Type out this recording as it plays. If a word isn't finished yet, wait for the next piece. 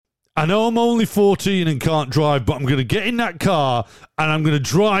I know I'm only 14 and can't drive, but I'm going to get in that car and I'm going to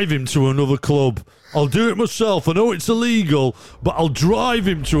drive him to another club. I'll do it myself. I know it's illegal, but I'll drive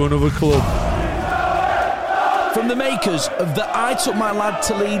him to another club. From the makers of the I Took My Lad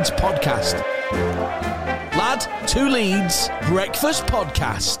to Leeds podcast. Lad to Leeds Breakfast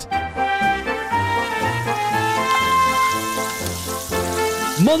Podcast.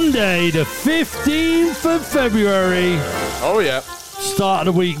 Monday, the 15th of February. Oh, yeah. Start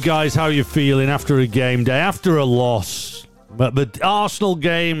of the week, guys. How are you feeling after a game day, after a loss? But the Arsenal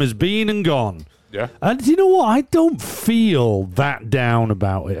game has been and gone. Yeah. And you know what? I don't feel that down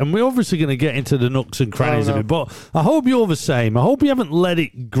about it. And we're obviously going to get into the nooks and crannies of it. But I hope you're the same. I hope you haven't let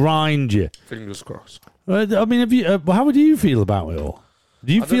it grind you. Fingers crossed. I mean, have you? How do you feel about it all?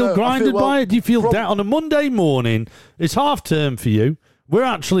 Do you feel grinded by it? Do you feel down on a Monday morning? It's half term for you. We're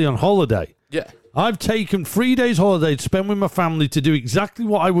actually on holiday. Yeah. I've taken 3 days holiday to spend with my family to do exactly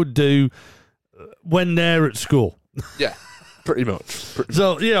what I would do when they're at school. Yeah, pretty much.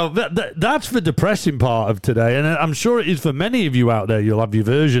 So, you know, that's the depressing part of today. And I'm sure it is for many of you out there. You'll have your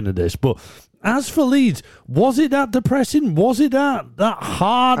version of this. But as for Leeds, was it that depressing? Was it that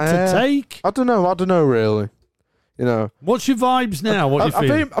hard to take? I don't know, really. You know, what's your vibes now? What you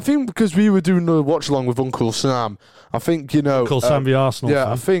feeling? I think because we were doing the watch along with Uncle Sam, I think, you know, Uncle Sam, the Arsenal fan.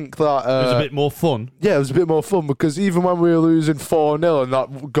 I think that it was a bit more fun. Yeah, it was a bit more fun because even when we were losing 4-0 and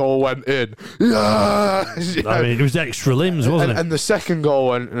that goal went in, I mean, it was extra limbs, wasn't it? And the second goal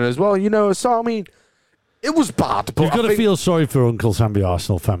went in as well. You know, so I mean, it was bad. But you've got to feel sorry for Uncle Sam, the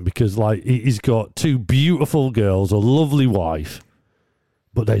Arsenal fan, because like he's got two beautiful girls, a lovely wife,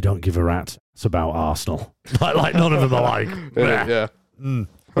 but they don't give a rat. It's about Arsenal. like none of them are like. Yeah. I mean,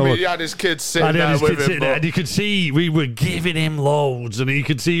 he had his kids sitting there with him. And you could see we were giving him loads, and you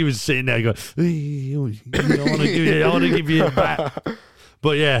could see he was sitting there going, I want to give you a bat.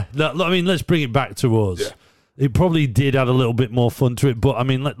 But yeah, I mean, let's bring it back to us. Yeah. It probably did add a little bit more fun to it, but I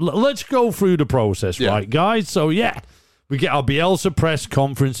mean, let's go through the process, right, guys? So yeah. We get our Bielsa press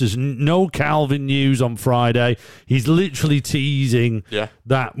conference. There's no Calvin news on Friday. He's literally teasing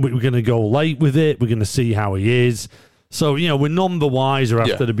that we're going to go late with it. We're going to see how he is. So, you know, we're none the wiser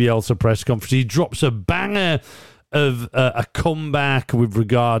after the Bielsa press conference. He drops a banger of a comeback with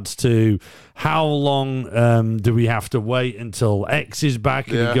regards to how long do we have to wait until X is back.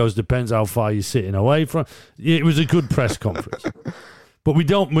 And he goes, depends how far you're sitting away from. It was a good press conference. But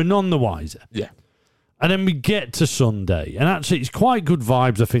we're none the wiser. Yeah. And then we get to Sunday, and actually it's quite good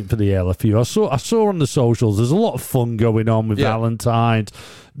vibes, I think, for the LFU. I saw on the socials, there's a lot of fun going on with Valentine's.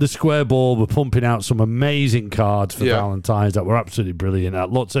 The Square Ball were pumping out some amazing cards for Valentine's that were absolutely brilliant.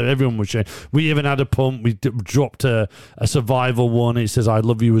 Everyone was sharing. We even had a pump. We dropped a survival one. It says, I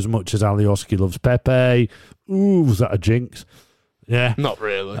love you as much as Alioski loves Pepe. Ooh, was that a jinx? Yeah. Not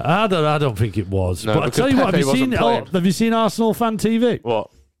really. I don't think it was. No, but I tell you what, have you seen Arsenal Fan TV?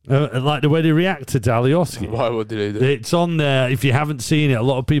 What? Like the way they reacted to Alioski. Why would they do it? It's on there. If you haven't seen it, a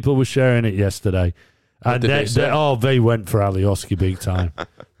lot of people were sharing it yesterday. And they went for Alioski big time.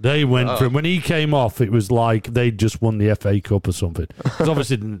 They went for him. When he came off, it was like they'd just won the FA Cup or something. Because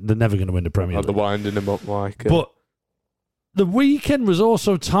obviously they're never going to win the Premier League. They're winding him up like... But the weekend was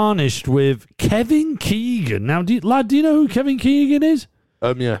also tarnished with Kevin Keegan. Now, do you know who Kevin Keegan is?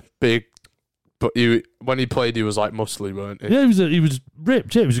 Yeah, big. But when he played, he was like muscly, weren't he? Yeah, he was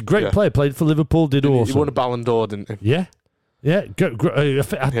ripped. Yeah, he was a great player. Played for Liverpool, did awesome. He won a Ballon d'Or, didn't he? Yeah. Yeah.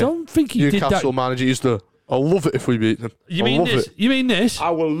 I don't think he did that. Newcastle manager used to, I'll love it if we beat them. You mean this?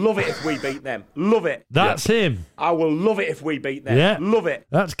 I will love it if we beat them. Love it. That's him. I will love it if we beat them. Yeah. Love it.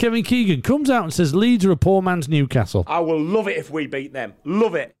 That's Kevin Keegan. Comes out and says Leeds are a poor man's Newcastle. I will love it if we beat them.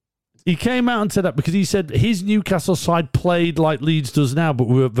 Love it. He came out and said that because he said his Newcastle side played like Leeds does now, but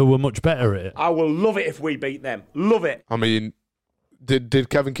they were much better at it. I will love it if we beat them. Love it. I mean, did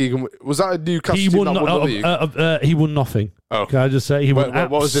Kevin Keegan... Was that a Newcastle team that won the league? He won nothing. Oh. Can I just say? He won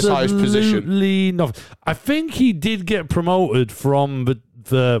what was his highest position? Absolutely nothing. I think he did get promoted from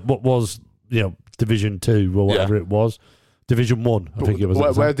the what was, Division 2 or whatever it was. Division 1, I think it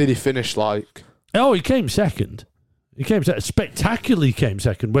was. Where did he finish, like? Oh, he came second. Spectacularly came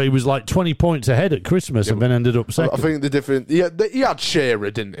second, where he was like 20 points ahead at Christmas and then ended up second. I think the difference... He had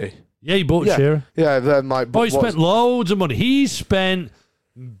Shearer, didn't he? Yeah, he bought Shearer. Yeah, then like... he spent loads of money. He spent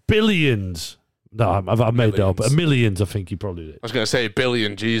billions. No, I've made that up. Millions, I think he probably did. I was going to say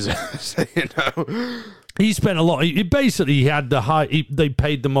billion, Jesus. He spent a lot. He had the high. They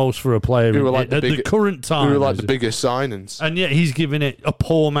paid the most for a player We were like at the current time. We were like the biggest signings. And yet he's giving it a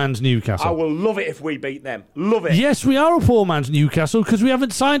poor man's Newcastle. I will love it if we beat them. Love it. Yes, we are a poor man's Newcastle because we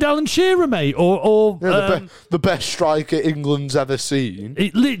haven't signed Alan Shearer, mate. The best striker England's ever seen.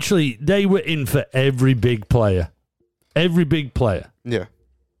 It literally, they were in for every big player. Every big player. Yeah.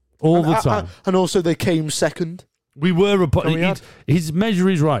 All the time. And also they came second. We were his measure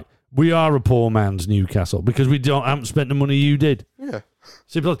is right. We are a poor man's Newcastle because we haven't spent the money you did. Yeah.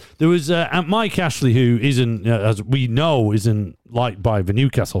 Simple. There was Mike Ashley, who isn't, as we know, isn't liked by the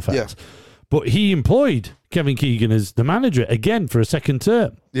Newcastle fans. Yeah. But he employed Kevin Keegan as the manager again for a second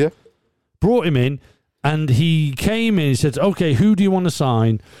term. Yeah. Brought him in, and he came in. He said, "Okay, who do you want to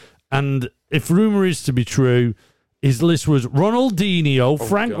sign?" And if rumour is to be true, his list was Ronaldinho,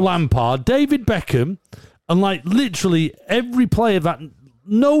 Frank Lampard, David Beckham, and like literally every player that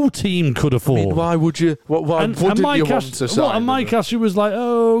no team could afford. I mean, why would you? Why wouldn't you want to sign and Mike Ashley was like,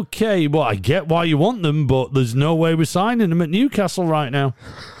 "Okay, well, I get why you want them, but there's no way we're signing them at Newcastle right now."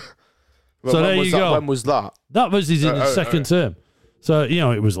 Well, so there you go. When was that? That was his second term. So,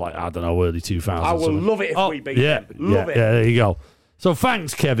 it was like, I don't know, early 2000s. I will love it if we beat them. Love it. Yeah, there you go. So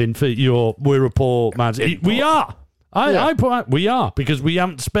thanks, Kevin, for we're a poor man's... We are. We are, because we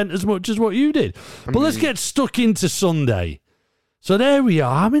haven't spent as much as what you did. But let's get stuck into Sunday. So there we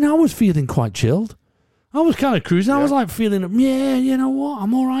are. I mean, I was feeling quite chilled. I was kind of cruising. I was like feeling, you know what?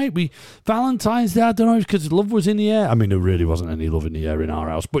 I'm all right. Valentine's Day, I don't know, because love was in the air. I mean, there really wasn't any love in the air in our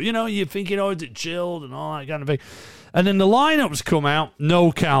house. But, you're thinking, is it chilled and all that kind of thing. And then the lineups come out.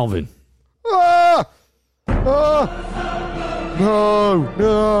 No Calvin. No.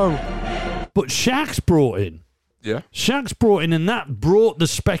 But Shaq's brought in. Yeah. Shaq's brought in, and that brought the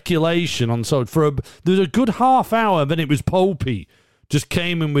speculation on. So there was a good half hour, then it was Popey. Just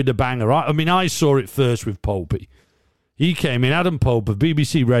came in with a banger. I mean, I saw it first with Popey. He came in, Adam Pope of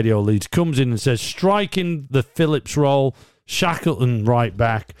BBC Radio Leeds, comes in and says, striking the Phillips role, Shackleton right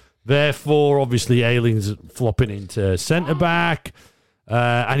back. Therefore, obviously, Ayling's flopping into centre-back.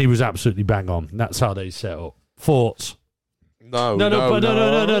 And he was absolutely bang on. That's how they set up. Thoughts? No.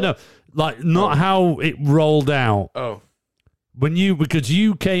 Like, not how it rolled out. Oh. Because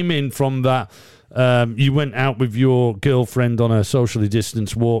you came in from that... you went out with your girlfriend on a socially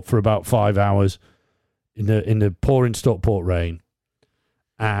distanced walk for about 5 hours in the pouring Stockport rain,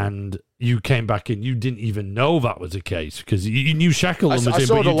 and you came back in. You didn't even know that was the case because you knew Shackleton was in. I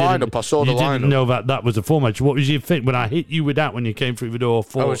saw the lineup. You didn't know that was the format. What was your think when I hit you with that when you came through the door?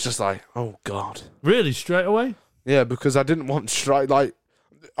 I was just like, oh God. Really, straight away? Yeah, because I didn't want Strike. Like,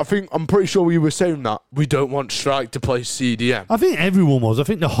 I'm pretty sure we were saying that we don't want Strike to play CDM. I think everyone was. I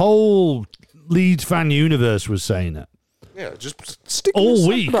think the whole Leeds fan universe was saying it. Yeah, just stick all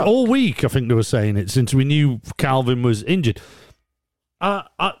week. I think they were saying it since we knew Calvin was injured.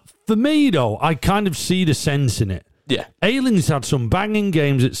 For me though, I kind of see the sense in it. Yeah, Ayling's had some banging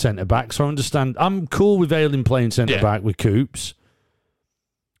games at centre back, so I understand. I'm cool with Ayling playing centre back with Coops.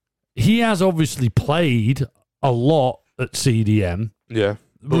 He has obviously played a lot at CDM. Yeah,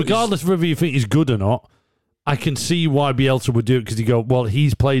 regardless of whether you think he's good or not, I can see why Bielsa would do it because he go, well,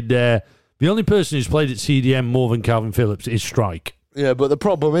 he's played there. The only person who's played at CDM more than Calvin Phillips is Strike. Yeah, but the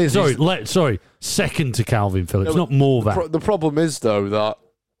problem is... second to Calvin Phillips, not more than. The problem is, though, that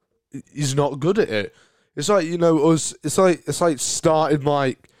he's not good at it. It's like, us... It's like starting,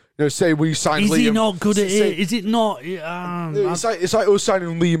 like... say we signed Liam... Is he not good at it? Is it not... it's like us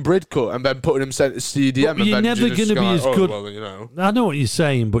signing Liam Bridcut and then putting him centre CDM. But you're never going to be as good... Well, I know what you're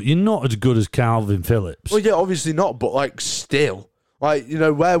saying, but you're not as good as Calvin Phillips. Well, yeah, obviously not, but, still...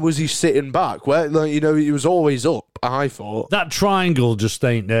 where was he sitting back? Where, he was always up, I thought. That triangle just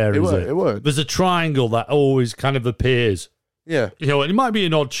ain't there, is it? It weren't. There's a triangle that always kind of appears. Yeah. It might be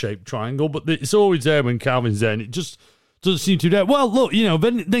an odd-shaped triangle, but it's always there when Calvin's there, and it just doesn't seem to be there. Well, look,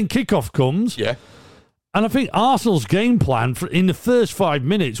 then kickoff comes. Yeah. And I think Arsenal's game plan in the first 5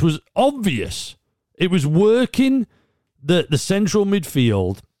 minutes was obvious. It was working the central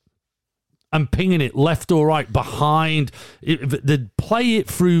midfield and pinging it left or right behind. They'd play it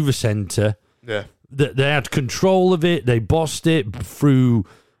through the centre. Yeah. They had control of it. They bossed it through,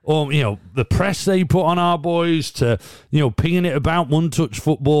 the press they put on our boys to, pinging it about one-touch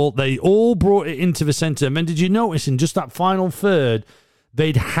football. They all brought it into the centre. And then did you notice in just that final third,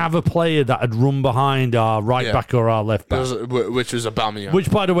 they'd have a player that had run behind our right back or our left back. Which was Aubameyang. Which,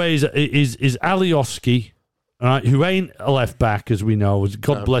 by the way, is Alioski. All right, who ain't a left back, as we know.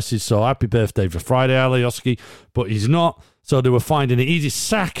 God bless his soul. Happy birthday for Friday, Alioski. But he's not. So they were finding it easy.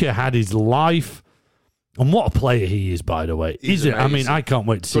 Saka had his life. And what a player he is, by the way. He's I mean, amazing. I can't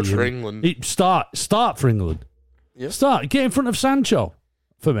wait to see Good him. for England. Start for England. Yeah. Get in front of Sancho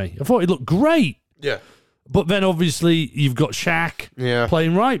for me. I thought he looked great. Yeah. But then, obviously, you've got Shaq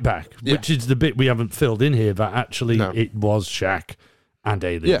playing right back, which is the bit we haven't filled in here, that actually it was Shaq and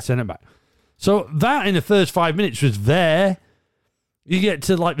Alien centre back. So that in the first 5 minutes was there. You get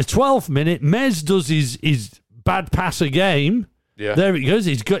to like the 12th minute, Mez does his bad pass a game. Yeah. There it goes.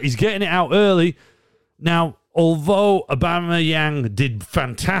 He's getting it out early. Now, although Aubameyang did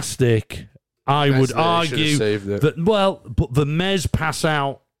fantastic, I would argue that but the Mez pass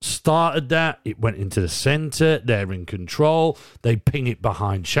out started that. It went into the centre. They're in control. They ping it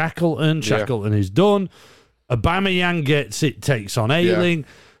behind Shackleton. Shackleton is done. Aubameyang gets it, takes on Ayling,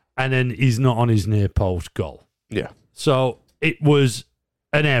 and then he's not on his near post goal. Yeah. So it was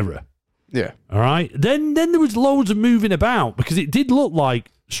an error. Yeah. All right. Then there was loads of moving about because it did look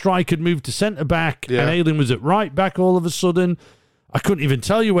like Strike had moved to centre back and Ayling was at right back all of a sudden. I couldn't even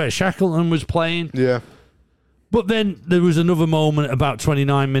tell you where Shackleton was playing. Yeah. But then there was another moment about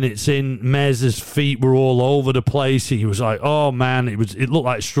 29 minutes in. Mez's feet were all over the place. He was like, oh, man, it looked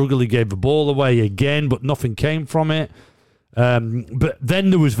like a struggle. He gave the ball away again, but nothing came from it. But then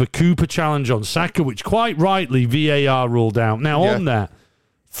there was the Cooper challenge on Saka, which quite rightly VAR ruled out. Now, on that,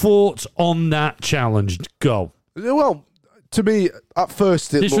 thoughts on that challenge? Go. Well, to me, at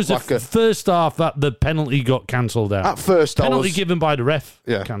first, this was like the first half that the penalty got cancelled out. At first, penalty given by the ref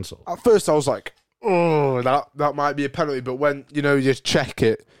cancelled. At first, I was like, oh, that might be a penalty. But when, you just check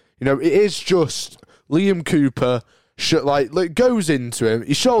it, it is just Liam Cooper goes into him.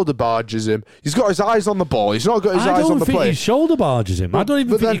 He shoulder barges him. He's got his eyes on the ball. He's not got his eyes on the play. I don't think he shoulder barges him. I don't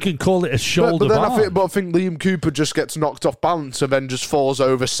even think you can call it a shoulder barge. I think Liam Cooper just gets knocked off balance and then just falls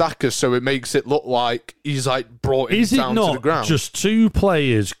over Saka, so it makes it look like he's brought him down to the ground. Is it not just two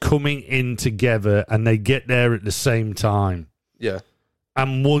players coming in together and they get there at the same time? Yeah.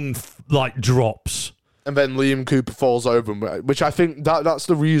 And one drops. And then Liam Cooper falls over him, which I think that's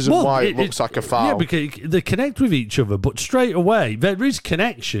the reason why it looks like a foul. Yeah, because they connect with each other, but straight away, there is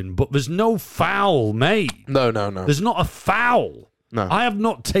connection, but there's no foul, mate. No. There's not a foul. No. I have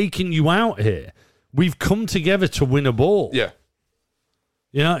not taken you out here. We've come together to win a ball. Yeah.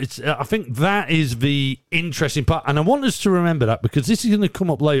 I think that is the interesting part, and I want us to remember that because this is going to come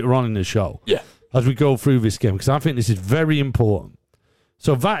up later on in the show. Yeah. As we go through this game, because I think this is very important.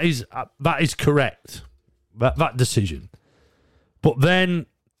 So that is correct. That decision. But then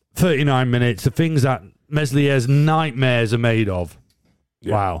 39 minutes, the things that Meslier's nightmares are made of.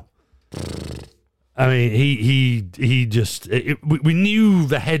 Yeah. Wow. I mean, he just... we knew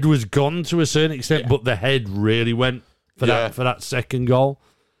the head was gone to a certain extent, but the head really went for that second goal.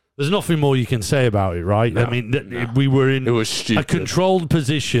 There's nothing more you can say about it, right? No, I mean, we were in a controlled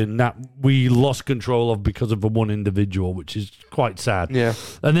position that we lost control of because of the one individual, which is quite sad. Yeah.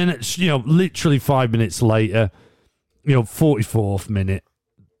 And then it's, literally 5 minutes later, 44th minute,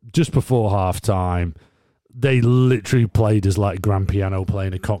 just before half time, they literally played as like a grand piano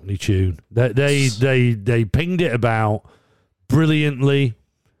playing a Cockney tune. They pinged it about brilliantly.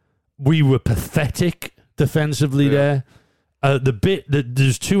 We were pathetic defensively there. The bit that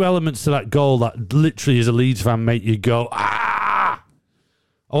there's two elements to that goal that literally, as a Leeds fan, make you go, ah!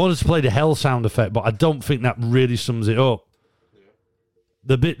 I wanted to play the hell sound effect, but I don't think that really sums it up. Yeah.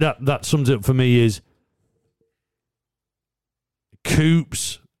 The bit that sums it up for me is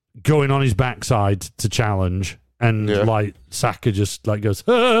Coops going on his backside to challenge, and Saka just goes,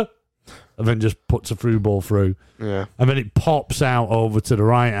 ah! And then just puts a through ball through. Yeah. And then it pops out over to the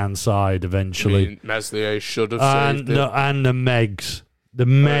right-hand side eventually. Meslier should have saved it. And the Megs. The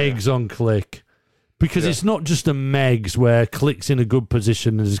Megs on Click. Because it's not just a Megs where Click's in a good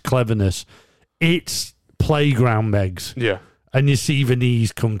position and there's cleverness. It's playground Megs. Yeah. And you see the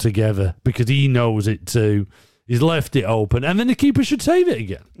knees come together because he knows it too. He's left it open. And then the keeper should save it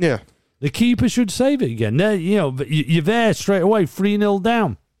again. Yeah. The keeper should save it again. Now, you're there straight away, 3-0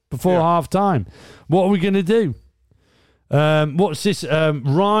 down. Before half time. What are we going to do? What's this?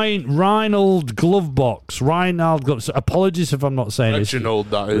 Reinald Glovebox. Reinald. Apologies if I'm not saying Reginald,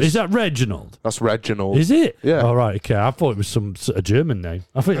 this. that is. Is that Reginald? That's Reginald. Is it? Yeah. All right, okay. I thought it was some sort of German name.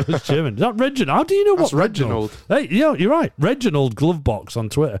 I thought it was German. Is that Reginald? How do you know That's what Reginald? Hey, you're right. Reginald Glovebox on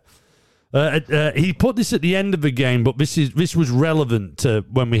Twitter. He put this at the end of the game, but this was relevant to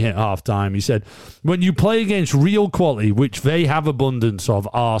when we hit half-time. He said, when you play against real quality, which they have abundance of,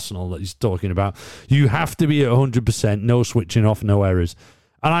 Arsenal that he's talking about, you have to be at 100%, no switching off, no errors.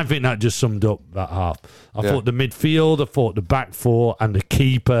 And I think that just summed up that half. I thought the midfield, I thought the back four, and the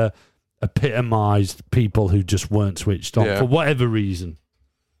keeper epitomised people who just weren't switched on for whatever reason.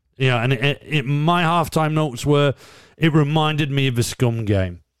 Yeah, and my halftime notes were, it reminded me of the Scum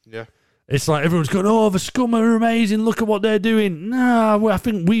game. Yeah. It's like everyone's going, oh, the Scum are amazing. Look at what they're doing. No, I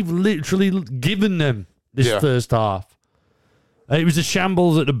think we've literally given them this first half. It was a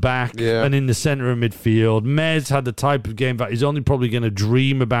shambles at the back and in the centre of midfield. Mez had the type of game that he's only probably going to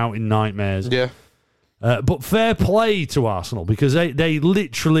dream about in nightmares. Yeah. But fair play to Arsenal, because they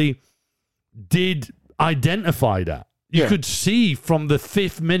literally did identify that. You could see from the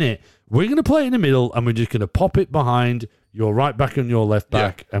 5th minute, we're going to play in the middle and we're just going to pop it behind your right back and your left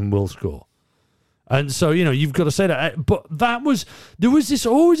back and we'll score. And so, you've got to say that. But there was always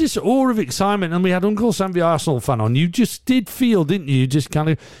this aura of excitement, and we had Uncle Sam, the Arsenal fan, on. You just did feel, didn't you? Just kind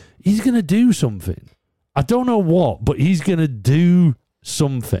of, he's going to do something. I don't know what, but he's going to do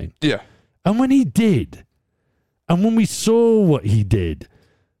something. Yeah. And when he did, and when we saw what he did,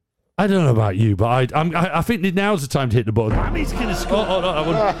 I don't know about you, but I think now's the time to hit the button. Bammy's going to score. Oh, no, I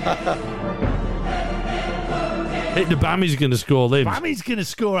wouldn't. Hit the Bammy's going to score limbs. Bammy's going to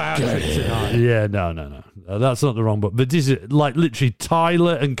score out tonight. Yeah, no. That's not the wrong but this is like literally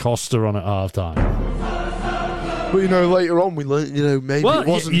Tyler and Costa on at halftime. But later on we learned, maybe it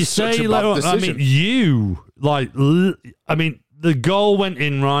wasn't such a bad decision. The goal went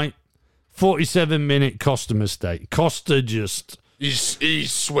in, right? 47-minute Costa mistake. Costa just... He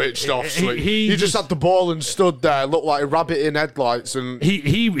switched off. He just had the ball and stood there, looked like a rabbit in headlights, and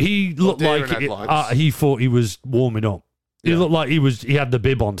he looked like he thought he was warming up. He looked like he had the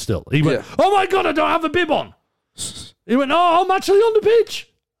bib on still. He went, "Oh my god, I don't have a bib on." He went, "Oh, I'm actually on the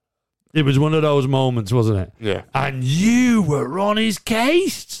pitch." It was one of those moments, wasn't it? Yeah. And you were on his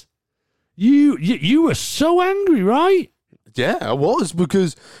case. You were so angry, right? Yeah, I was,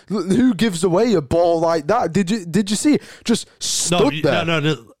 because who gives away a ball like that? Did you see it? Just stood there.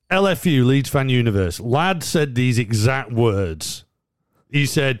 No. LFU, Leeds Fan Universe. Lad said these exact words. He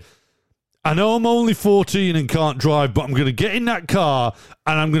said, I know I'm only 14 and can't drive, but I'm going to get in that car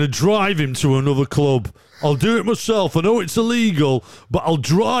and I'm going to drive him to another club. I'll do it myself. I know it's illegal, but I'll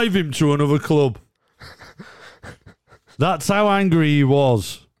drive him to another club. That's how angry he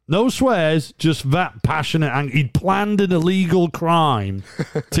was. No swears, just that passionate anger. He'd planned an illegal crime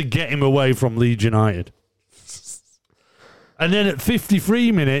to get him away from Leeds United. And then at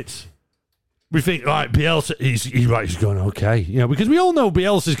 53 minutes, we think, right, Bielsa, he's going, okay. Because we all know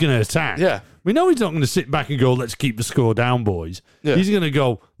Bielsa's going to attack. Yeah. We know he's not going to sit back and go, let's keep the score down, boys. Yeah. He's going to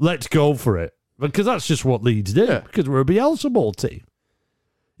go, let's go for it. Because that's just what Leeds do. Because we're a Bielsa ball team.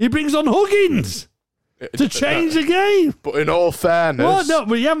 He brings on Huggins to change the game. But in all fairness... No,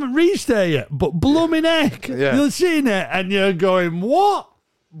 we haven't reached there yet. But blooming heck. You're seeing it and you're going, what?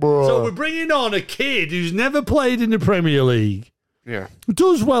 Bruh. So we're bringing on a kid who's never played in the Premier League. Yeah.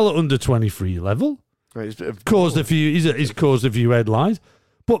 Does well at under 23 level. He's caused a few headlines.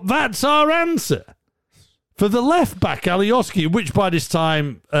 But that's our answer. For the left back, Alioski, which by this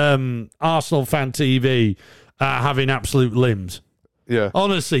time, Arsenal Fan TV are having absolute limbs. Yeah.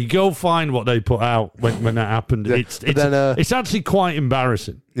 Honestly, go find what they put out when that happened. Yeah. It's actually quite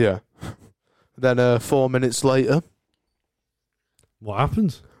embarrassing. Yeah. Then 4 minutes later, what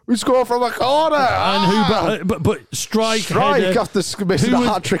happens? We score from a corner. And but Strike after missing a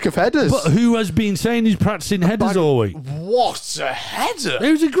hat trick of headers. But who has been saying he's practicing headers all week? What a header!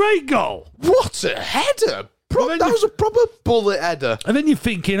 It was a great goal. What a header! That was a proper bullet header. And then you're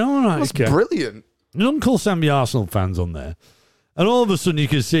thinking, all right, that's brilliant. And Uncle Sammy Arsenal fans on there. And all of a sudden you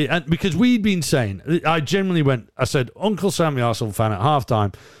can see, and because we'd been saying, I said, Uncle Sammy Arsenal fan at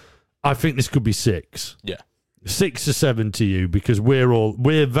halftime, I think this could be 6. Yeah. 6 or 7 to you, because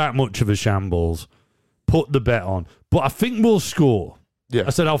we're that much of a shambles. Put the bet on. But I think we'll score. Yeah. I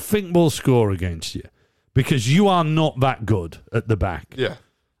said, I think we'll score against you, because you are not that good at the back. Yeah.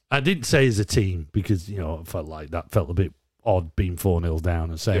 I didn't say as a team, because, I felt like that felt a bit odd being 4-0 down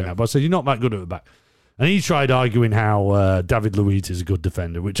and saying that. But I said, you're not that good at the back. And he tried arguing how David Luiz is a good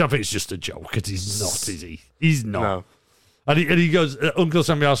defender, which I think is just a joke, because he's not, is he? He's not. No. And he goes, Uncle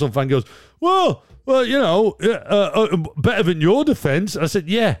Sammy Arsenal fan goes, well, better than your defence. I said,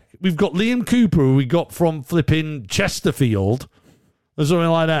 yeah, we've got Liam Cooper, who we got from flipping Chesterfield, or something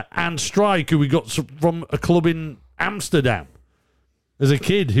like that, and Strike, who we got from a club in Amsterdam as a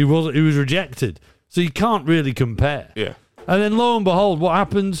kid who was rejected. So you can't really compare. Yeah. And then lo and behold, what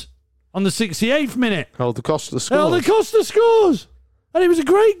happens on the 68th minute? Helder Costa scores. And it was a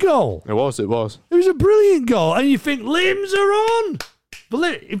great goal. It was. It was a brilliant goal. And you think, limbs are on.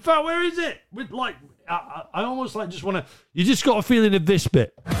 But in fact, where is it? I almost just want to... You just got a feeling of this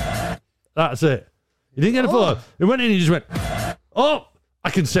bit. That's it. You didn't get a follow. It went in and you just went, oh, I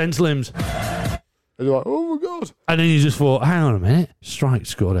can sense limbs. And you're like, oh my God. And then you just thought, hang on a minute, Strike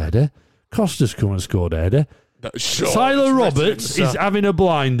scored a header. Costa's come and scored a header. Tyler Roberts is having a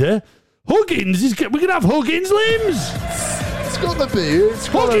blinder. Huggins we're going to have Huggins limbs. It's got to be.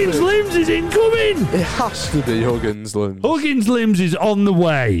 Huggins limbs is incoming. It has to be Huggins limbs. Huggins limbs is on the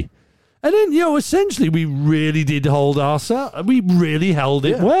way. And then, essentially we really did hold ourselves. We really held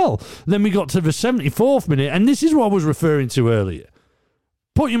it well. Then we got to the 74th minute, and this is what I was referring to earlier.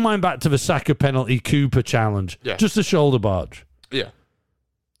 Put your mind back to the Saka penalty, Cooper challenge. Yeah. Just a shoulder barge. Yeah.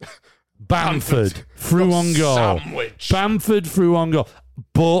 Bamford through on goal. Sandwich. Bamford through on goal.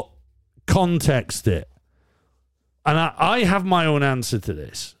 But context it. And I have my own answer to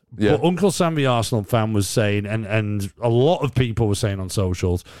this. Yeah. But Uncle Sam, the Arsenal fan, was saying, and a lot of people were saying on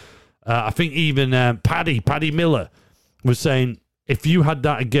socials, I think even Paddy Miller was saying, if you had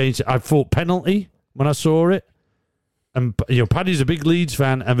that against it, I thought penalty when I saw it. And, Paddy's a big Leeds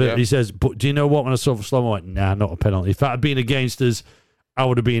fan, and he says, but do you know what? When I saw the slow-mo, I went, nah, not a penalty. If that had been against us, I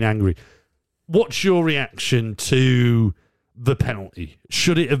would have been angry. What's your reaction to the penalty?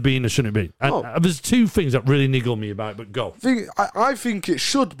 Should it have been or shouldn't it be? And there's two things that really niggle me about it, but go. I think it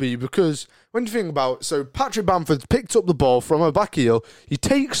should be, because when you think about it, so Patrick Bamford picked up the ball from a back heel, he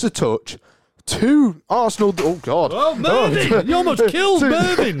takes the touch, two Arsenal... Oh, God. Oh, Mervyn! You almost killed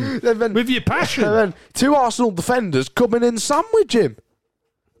Mervyn with your passion. And then two Arsenal defenders come in and sandwich him.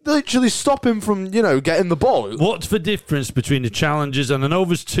 Literally stop him from, getting the ball. What's the difference between the challenges, and I know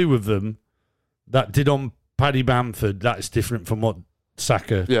there's two of them that did on Paddy Bamford, that's different from what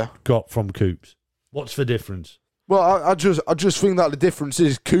Saka got from Coops. What's the difference? Well, I just think that the difference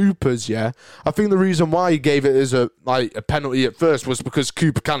is Cooper's, I think the reason why he gave it as a penalty at first was because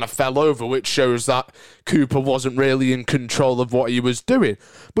Cooper kind of fell over, which shows that Cooper wasn't really in control of what he was doing.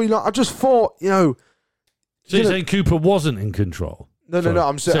 But, I just thought, So you're saying Cooper wasn't in control? No.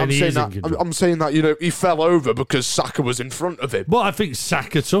 I'm saying that he fell over because Saka was in front of him. Well, I think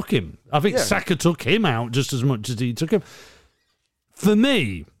Saka took him. I think Saka took him out just as much as he took him. For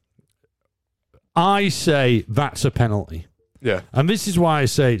me, I say that's a penalty. Yeah. And this is why I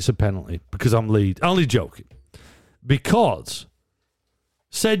say it's a penalty, because I'm only joking. Because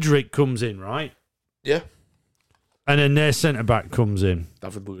Cedric comes in, right? Yeah. And then their centre-back comes in.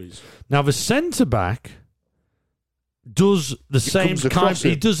 David Luiz. Now, the centre-back does the same kind.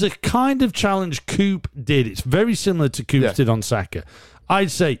 He does the kind of challenge Coop did. It's very similar to Coop did on Saka.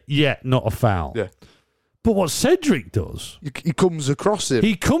 I'd say, not a foul. Yeah. But what Cedric does... He comes across him.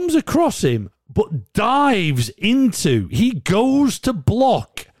 He comes across him, but dives into... He goes to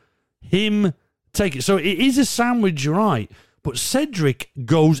block him take it. So it is a sandwich, right? But Cedric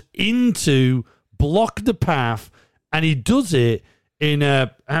goes into block the path, and he does it in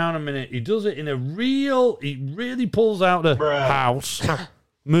a... Hang on a minute. He does it in a real... He really pulls out the house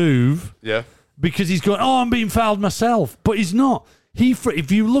move. Yeah. Because he's going, I'm being fouled myself. But he's not.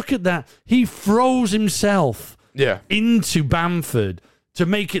 If you look at that, he throws himself into Bamford to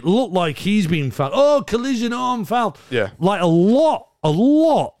make it look like he's been fouled. Oh, collision, I'm fouled. Yeah. Like a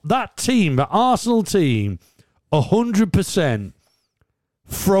lot. That team, the Arsenal team, 100%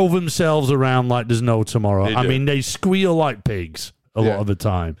 throw themselves around like there's no tomorrow. I mean, they squeal like pigs a lot of the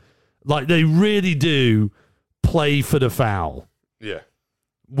time. Like, they really do play for the foul. Yeah.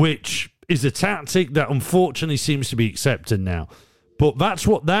 Which is a tactic that unfortunately seems to be accepted now. But that's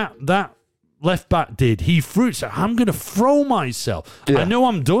what that left back did. He threw it. Said, I'm going to throw myself. Yeah. I know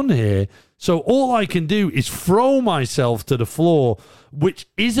I'm done here. So all I can do is throw myself to the floor, which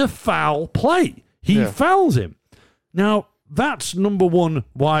is a foul play. He fouls him. Now, that's number one,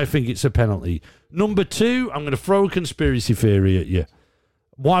 why I think it's a penalty. Number two, I'm going to throw a conspiracy theory at you.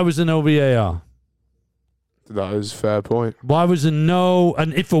 Why was there no VAR? That is a fair point. Why was there no...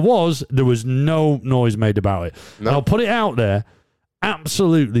 And if there was no noise made about it. No. I'll put it out there.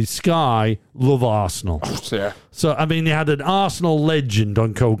 Absolutely, Sky love Arsenal. Yeah. So, I mean, they had an Arsenal legend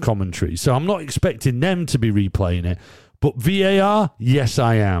on co-commentary, so I'm not expecting them to be replaying it. But VAR, yes,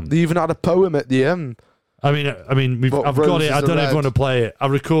 I am. They even had a poem at the end. I've got it. I don't even want to play it. I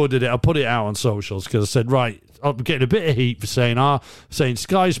recorded it. I put it out on socials because I said, right, I'm getting a bit of heat for saying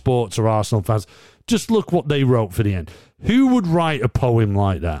Sky Sports are Arsenal fans. Just look what they wrote for the end. Who would write a poem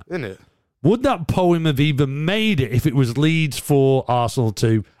like that? Isn't it? Would that poem have even made it if it was Leeds 4, Arsenal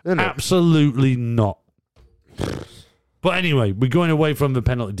 2? Absolutely not. But anyway, we're going away from the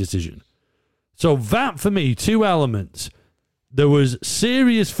penalty decision. So that, for me, two elements. There was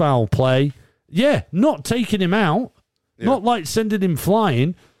serious foul play. Yeah, not taking him out. Yeah. Not like sending him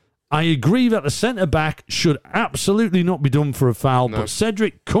flying. I agree that the centre-back should absolutely not be done for a foul, but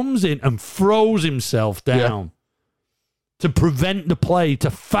Cedric comes in and throws himself down to prevent the play, to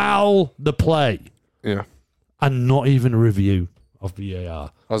foul the play. Yeah. And not even a review of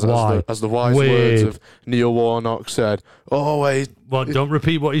VAR. As the wise words of Neil Warnock said, always. Well, don't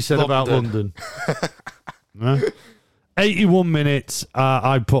repeat what he said about London. 81 minutes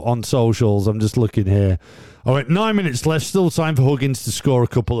I put on socials. I'm just looking here. All right, 9 minutes left. Still time for Huggins to score a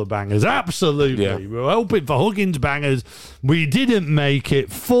couple of bangers. Absolutely. Yeah. We were hoping for Huggins bangers. We didn't make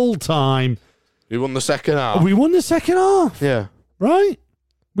it full time. We won the second half. We won the second half. Yeah. Right?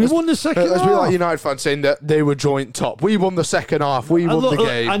 We won the second half. Let's be like United fans saying that they were joint top. We won the second half. We won the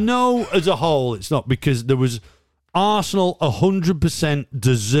game. I know as a whole it's not, because there was Arsenal 100%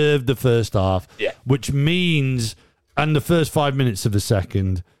 deserved the first half, which means, and the first 5 minutes of the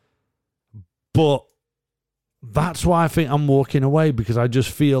second. But that's why I think I'm walking away, because I just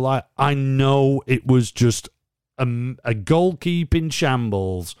feel like I know it was just a goalkeeping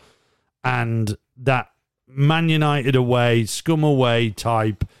shambles, and that Man United away, scum away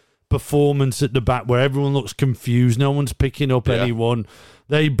type performance at the back where everyone looks confused, no one's picking up anyone,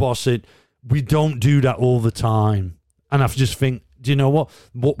 they boss it. We don't do that all the time. And I just think, do you know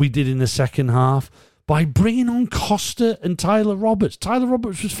what we did in the second half? By bringing on Costa and Tyler Roberts. Tyler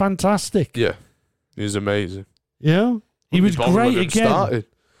Roberts was fantastic. Yeah, he was amazing. Yeah, he was great again. Started.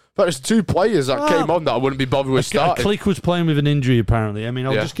 But it's two players that came on that I wouldn't be bothered with starting. Klich was playing with an injury, apparently. I mean,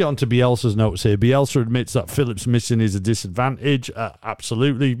 I'll just get on to Bielsa's notes here. Bielsa admits that Phillips missing is a disadvantage.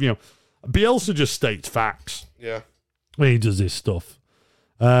 Absolutely. You know, Bielsa just states facts. Yeah. When he does this stuff.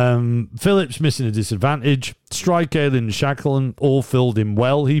 Phillips missing a disadvantage. Strike, Ayling and Shackleton all filled in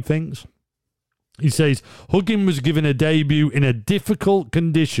well, he thinks. He says, Huggins was given a debut in a difficult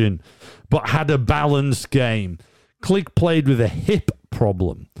condition, but had a balanced game. Klich played with a hip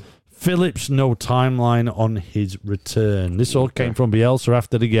problem. Phillips, no timeline on his return. This all came from Bielsa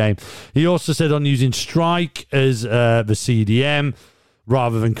after the game. He also said on using Strike as the CDM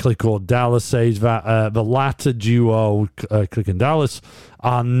rather than Klich or Dallas, says that the latter duo, Klich and Dallas,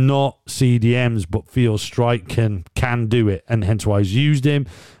 are not CDMs, but feels Strike can do it, and hence why he's used him.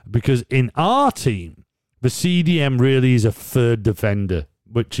 Because in our team, the CDM really is a third defender,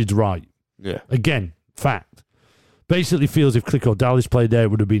 which is right. Yeah. Again, fact. Basically feels if Klich or Dallas played there,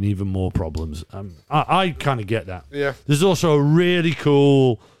 it would have been even more problems. I kind of get that. Yeah. There's also a really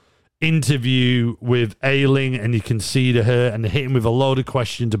cool interview with Ayling, and you can see the hurt, and they hit him with a load of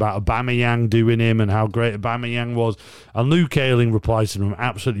questions about Aubameyang doing him and how great Aubameyang was. And Luke Ayling replies to them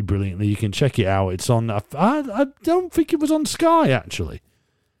absolutely brilliantly. You can check it out. It's on. I don't think it was on Sky, actually.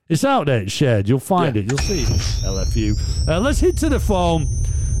 It's out there. It's shared. You'll find it. You'll see it. LFU. Let's hit to the phone.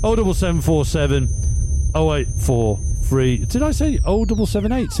 07747 0843. Did I say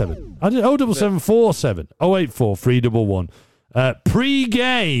 07787? I did 07747 084 311.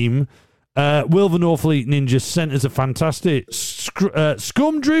 Pre-game, Will the Northfleet Ninja sent us a fantastic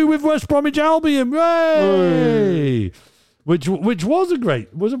scum drew with West Bromwich Albion. Hooray! Which was a great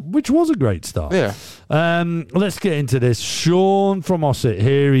start. Yeah. Let's get into this. Sean from Ossett,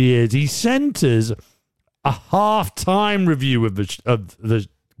 here he is. He sent us a half-time review of the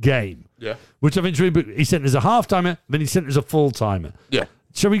game. Yeah. Which I think he sent us a half-timer, then he sent us a full-timer. Yeah.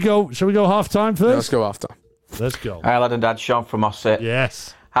 Shall we go half-time first? Yeah, let's go half-time. Let's go. Hi, lad and dad. Sean from Ossett.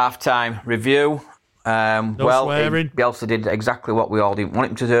 Yes. Half-time review. Bielsa did exactly what we all didn't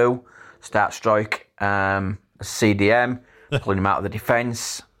want him to do. Start Strike as CDM, pulling him out of the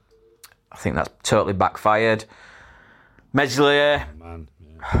defence. I think that's totally backfired. Meslier,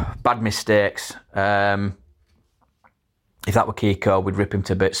 bad mistakes. If that were Kiko, we'd rip him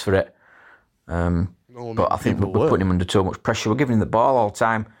to bits for it. But I think we're putting him under too much pressure. We're giving him the ball all the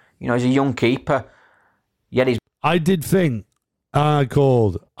time. You know, he's a young keeper. I did think, I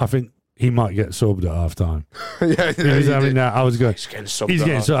think he might get subbed at half time. I was going, he's getting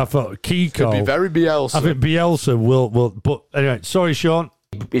subbed. I thought Kiko could be very Bielsa. I think Bielsa will. But anyway, sorry, Sean.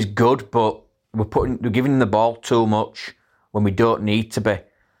 He's good, but we're giving him the ball too much when we don't need to be. I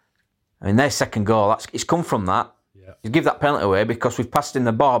mean, their second goal, it's come from that. Yeah. You give that penalty away because we've passed in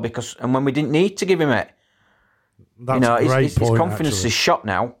the ball and when we didn't need to give him it. That's a great point, his confidence is shot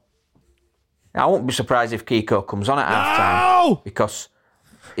now. I won't be surprised if Kiko comes on at half time because,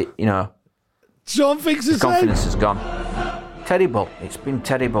 Sean thinks his confidence has gone. Terrible. It's been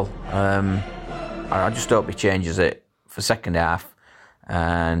terrible. I just hope he changes it for second half,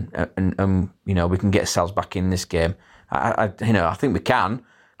 and we can get ourselves back in this game. I think we can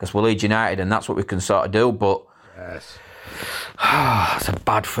because we're Leeds United and that's what we can sort of do. But it's a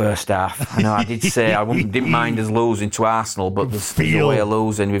bad first half. I know I did say I didn't mind us losing to Arsenal, but there's a way of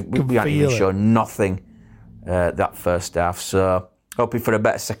losing. We haven't even shown nothing that first half. So hoping for a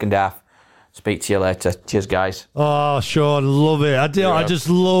better second half. Speak to you later. Cheers, guys. Oh, Sean, love it. I just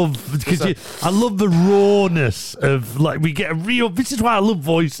love because I love the rawness of we get a real. This is why I love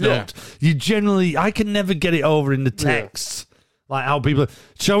voice notes. I can never get it over in the texts, like how people.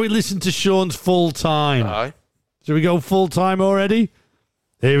 Shall we listen to Sean's full time? Aye. Shall we go full time already?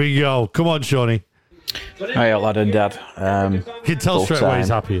 Here we go. Come on, Shawnee. Hi, lad and dad. You can tell straight away he's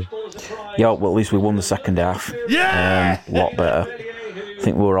happy. Yeah, well, at least we won the second half. Yeah, a lot better. I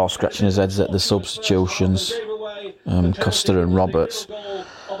think we were all scratching his heads at the substitutions, Costa and Roberts.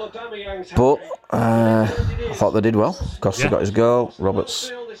 But I thought they did well. Costa got his goal.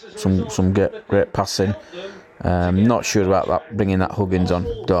 Roberts, some great passing. Not sure about that, bringing that Huggins on.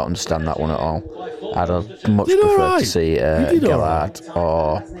 Don't understand that one at all. I'd have much preferred to see Gellard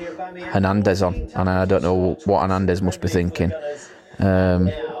or Hernandez on. And I don't know what Hernandez must be thinking.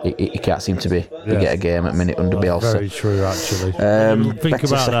 He can't seem to get a game at minute under Bielsa. Very true, actually. Think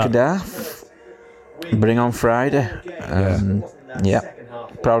about second half. Bring on Friday.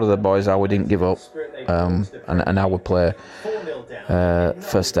 Proud of the boys how we didn't give up, and how we play.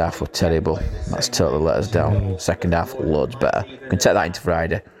 First half were terrible. That's totally let us down. Second half loads better. We can take that into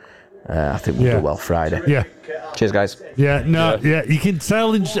Friday. I think we'll do well Friday. Yeah. Cheers, guys. Yeah. You can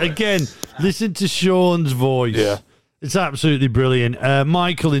tell again. Listen to Sean's voice. Yeah. It's absolutely brilliant.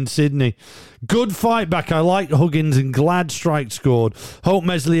 Michael in Sydney. Good fight back. I like Huggins and glad Strike scored. Hope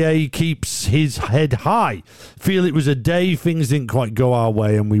Meslier keeps his head high. Feel it was a day things didn't quite go our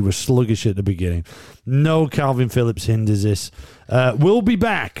way and we were sluggish at the beginning. No Calvin Phillips hinders this. We'll be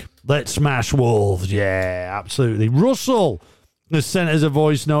back. Let's smash Wolves. Yeah, absolutely. Russell has sent us a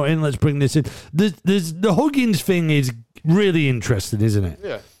voice note in. Let's bring this in. The Huggins thing is really interesting, isn't it?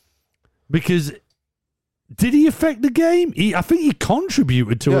 Yeah. Because... did he affect the game? I think he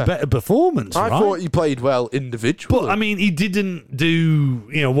contributed to a better performance. I thought he played well individually. But, I mean, he didn't do,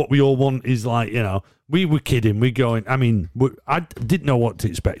 what we all want is we were kidding. We're going, I didn't know what to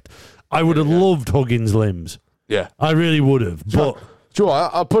expect. I would have loved Huggins' limbs. Yeah. I really would have. But do you know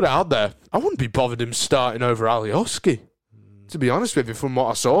what? I'll put it out there. I wouldn't be bothered him starting over Alioski, to be honest with you, from what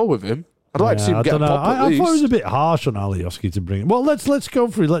I saw with him. I'd like to see him get a pop at least. I thought it was a bit harsh on Alioski to bring him. Well, let's go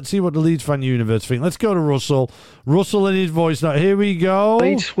through. Let's see what the Leeds fan universe think. Let's go to Russell. Russell and his voice note. Here we go.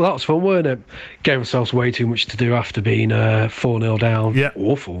 Leeds, well, that was fun, weren't it? Gave themselves way too much to do after being 4-0 down. Yeah.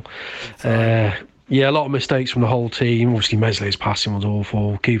 Awful. A lot of mistakes from the whole team. Obviously, Meslier's passing was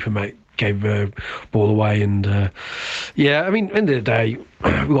awful. Keeper gave the ball away. And, end of the day,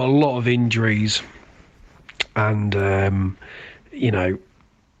 we've got a lot of injuries. And,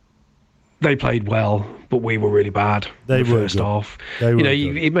 they played well, but we were really bad in the first half.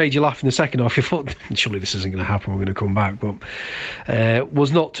 It made you laugh in the second half. You thought, surely this isn't going to happen, we're going to come back. But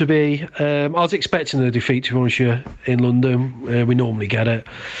was not to be. I was expecting a defeat, to be honest with you, in London. We normally get it.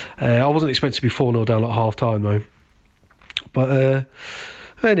 I wasn't expecting to be 4-0 down at half-time, though. But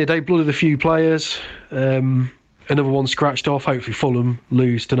anyway, they blooded a few players. Another one scratched off. Hopefully Fulham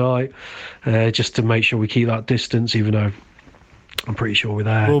lose tonight, just to make sure we keep that distance, even though I'm pretty sure we're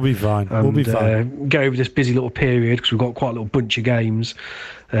there. We'll be fine. We'll be fine. Go over this busy little period because we've got quite a little bunch of games.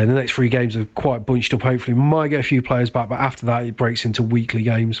 The next 3 games are quite bunched up. Hopefully, we might get a few players back, but after that, it breaks into weekly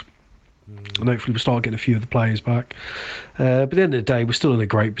games. And hopefully, we'll start getting a few of the players back. But at the end of the day, we're still in a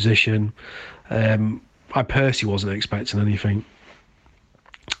great position. I personally wasn't expecting anything.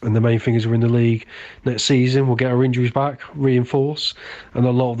 And the main thing is we're in the league next season. We'll get our injuries back, reinforce. And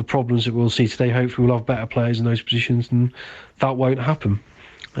a lot of the problems that we'll see today, hopefully we'll have better players in those positions, and that won't happen.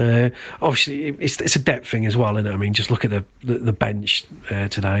 Obviously, it's a depth thing as well, isn't it? I mean, just look at the bench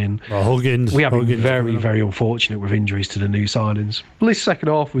today. And Huggins, we have been very, very unfortunate with injuries to the new signings. At least the second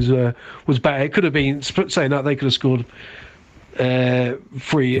half was better. It could have been, saying that, they could have scored 3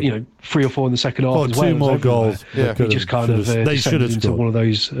 or 4 in the second half as well. 2 more goals. Yeah, he just kind of descended into one of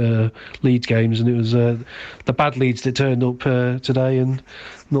those Leeds games, and it was the bad Leeds that turned up today, and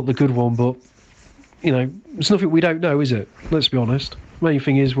not the good one. But it's nothing we don't know, is it? Let's be honest. Main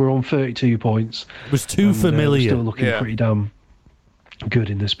thing is we're on 32 points. It was too familiar. We're still looking pretty damn good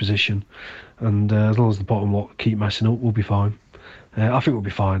in this position, and as long as the bottom lot keep messing up, we'll be fine. I think we'll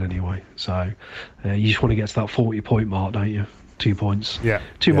be fine anyway. So you just want to get to that 40-point mark, don't you? 2 points. Yeah.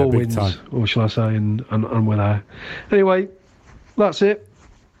 2 more wins, time. or shall I say, and we're there. Anyway, that's it.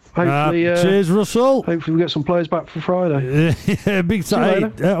 Hopefully, cheers, Russell. Hopefully, we get some players back for Friday. Yeah, big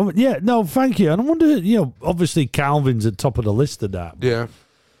time. Thank you. And I wonder, obviously Calvin's at top of the list of that. Yeah.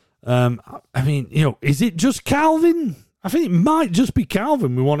 Is it just Calvin? I think it might just be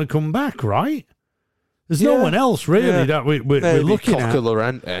Calvin. We want to come back, right? There's no one else really that we're looking at.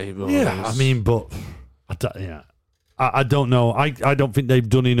 Lorente, I don't know. I don't think they've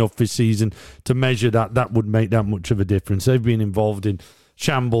done enough this season to measure that would make that much of a difference. They've been involved in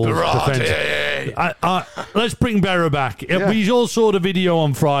shambles. Let's bring Berra back. Yeah. We all saw the video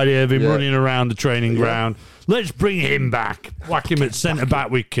on Friday of him running around the training ground. Let's bring him back. Whack him at centre-back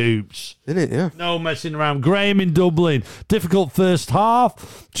with Coops. Isn't it, yeah? No messing around. Graham in Dublin. Difficult first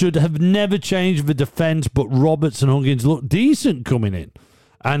half. Should have never changed the defence, but Roberts and Huggins looked decent coming in.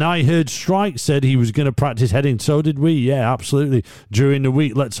 And I heard Strike said he was going to practice heading. So did we. Yeah, absolutely. During the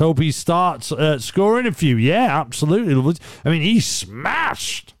week. Let's hope he starts scoring a few. Yeah, absolutely. I mean, he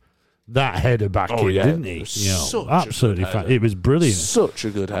smashed that header back didn't he? Absolutely. It was brilliant. Such a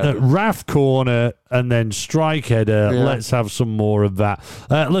good header. Raf corner and then strike header. Yeah. Let's have some more of that.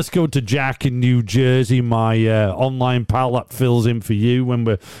 Let's go to Jack in New Jersey, my online pal that fills in for you when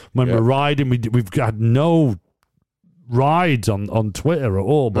we're riding. We've got no rides on Twitter at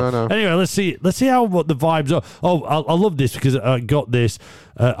all, but anyway, let's see what the vibes are. I love this because I got this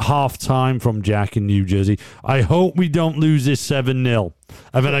half time from Jack in New Jersey. I hope we don't lose this 7-0.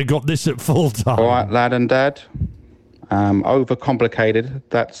 And then I got this at full time. All right, lad and dad. Overcomplicated.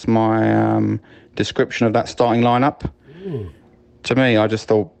 That's my description of that starting lineup. Ooh. To me, I just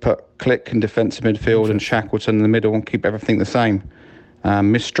thought put Click in defensive midfield and Shackleton in the middle and keep everything the same.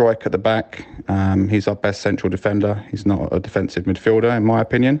 Miss Strike at the back. He's our best central defender. He's not a defensive midfielder, in my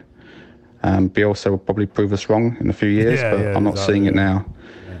opinion. Bielsa will probably prove us wrong in a few years, but I'm not seeing it now.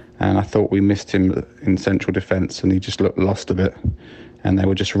 Yeah. And I thought we missed him in central defence, and he just looked lost a bit. And they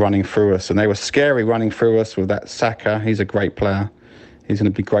were just running through us, and they were scary running through us with that Saka. He's a great player. He's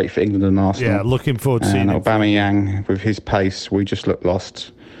going to be great for England and Arsenal. Yeah, looking forward to seeing him. And Aubameyang, with his pace, we just looked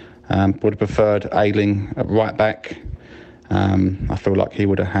lost. Would have preferred Ayling at right back. I feel like he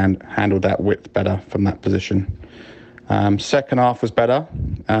would have handled that width better from that position. Second half was better.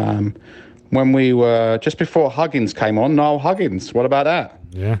 When we were just before Huggins came on, Niall Huggins, what about that?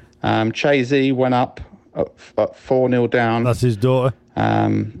 Yeah. Chazee went up at 4-0 down. That's his daughter.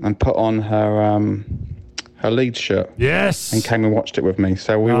 And put on her Leeds shirt. Yes. And came and watched it with me.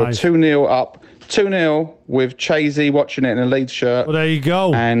 So we were 2-0 up. 2-0 with Chazee watching it in a Leeds shirt. Well, there you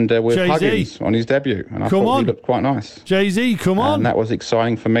go. And with Huggins on his debut. And I thought he looked quite nice. Chazee, come on. And that was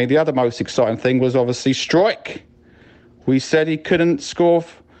exciting for me. The other most exciting thing was obviously Strike. We said he couldn't score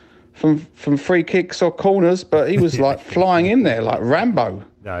from free kicks or corners, but he was like flying in there like Rambo.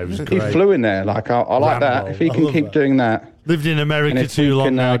 No, it was great. He flew in there. Like I like that. If he can keep doing that. Lived in America too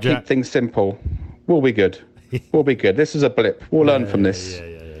long now, Jack. Keep things simple, we'll be good. We'll be good. This is a blip. We'll learn from this.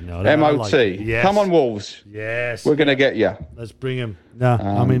 No, MOT. Like yes. Come on, Wolves. Yes. We're going to get you. Let's bring him. No,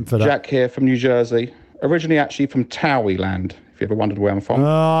 I'm in for that. Jack here from New Jersey. Originally actually from Towie land, if you ever wondered where I'm from.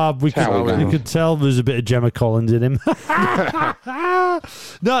 We could tell there's a bit of Gemma Collins in him.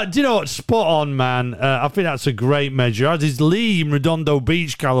 No, do you know what? Spot on, man. I think that's a great measure. As is Lee in Redondo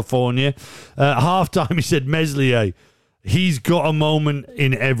Beach, California. Half-time, he said, Meslier. He's got a moment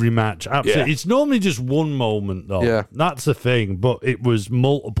in every match. Absolutely. Yeah. It's normally just one moment, though. Yeah. That's the thing. But it was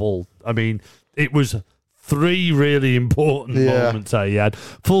multiple. I mean, it was 3 really important moments that he had.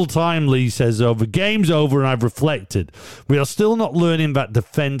 Full time, Lee says, over. Game's over and I've reflected. We are still not learning that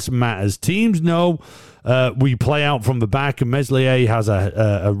defence matters. Teams know we play out from the back, and Meslier has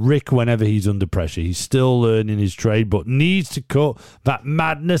a rick whenever he's under pressure. He's still learning his trade, but needs to cut that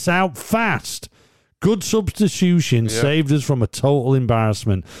madness out fast. Good substitution saved us from a total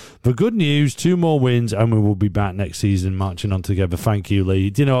embarrassment. The good news, 2 more wins and we will be back next season marching on together. Thank you,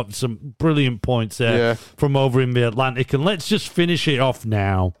 Lee. You know, some brilliant points there from over in the Atlantic. And let's just finish it off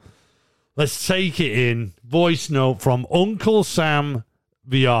now. Let's take it in. Voice note from Uncle Sam,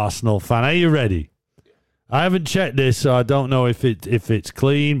 the Arsenal fan. Are you ready? I haven't checked this, so I don't know if it's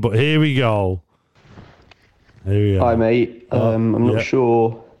clean, but here we go. Hi, mate. I'm not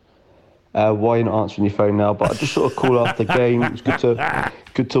sure why you're not answering your phone now, but I just sort of call after the game. It was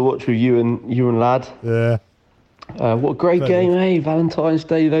good to watch with you and lad. Yeah. What a great game, eh? Valentine's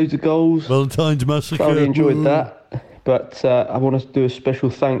Day, loads of goals. Valentine's Massacre. Thoroughly enjoyed that. But I want to do a special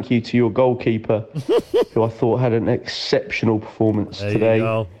thank you to your goalkeeper, who I thought had an exceptional performance today. You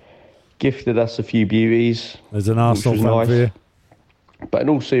go. Gifted us a few beauties. There's an Arsenal fan for you. But in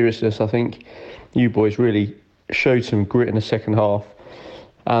all seriousness, I think you boys really showed some grit in the second half.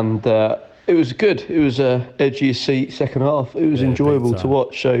 And it was good. It was edgy as seat second half. It was enjoyable to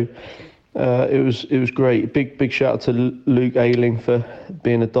watch. So it was great. Big shout out to Luke Ayling for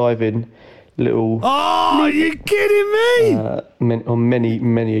being a diving little. Oh, are you kidding me? On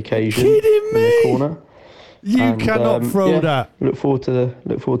many occasions. Kidding me? In the corner. You cannot throw that. Look forward to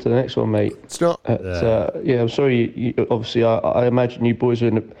the next one, mate. It's not. I'm sorry. Obviously, I imagine you boys are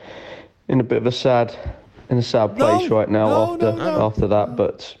in a bit of a sad in a sad place right now after that,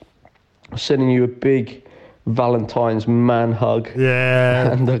 but sending you a big Valentine's man hug.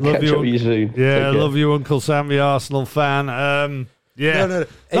 Yeah. And I'll catch up with you soon. Yeah, I love you, Uncle Sam, the Arsenal fan. Yeah. No.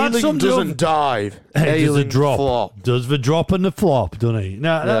 Ayling doesn't dive. Ayling does the drop. Flop. Does the drop and the flop, doesn't he?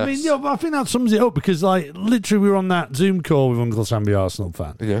 No, yes. I mean, I think that sums it up because, like, literally we were on that Zoom call with Uncle Sam, the Arsenal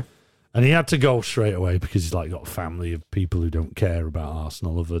fan. Yeah. And he had to go straight away because he's, like, got a family of people who don't care about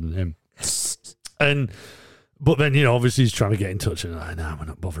Arsenal other than him. But then, you know, obviously he's trying to get in touch and, no, we're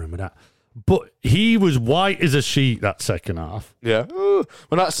not bothering with that. But he was white as a sheet that second half. Yeah. Ooh,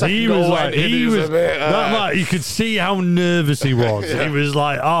 when that second goal went in, he was a bit... you could see how nervous he was. Yeah. He was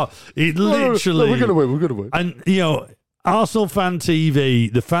like, it literally... No, we're going to win. And, you know, Arsenal Fan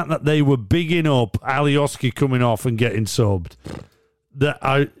TV, the fact that they were bigging up Alioski coming off and getting subbed, that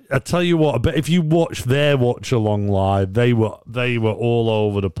I tell you what, but if you watch their watch along live, they were all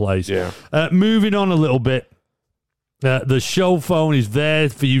over the place. Yeah. Moving on a little bit. The show phone is there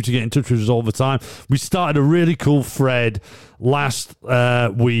for you to get in touch with us all the time. We started a really cool thread last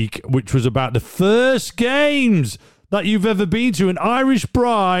week, which was about the first games that you've ever been to. An Irish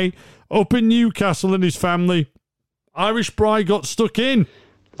Bry up in Newcastle and his family. Irish Bry got stuck in.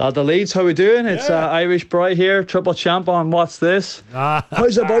 The Leeds, how we doing? It's Irish Bry here, triple champ on What's This?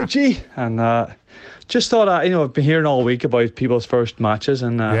 How's it about you? And just thought I've been hearing all week about people's first matches,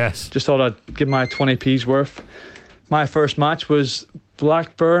 and just thought I'd give my 20p's worth. My first match was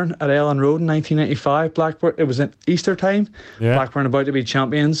Blackburn at Ellen Road in 1995. Blackburn, it was at Easter time. Yeah. Blackburn about to be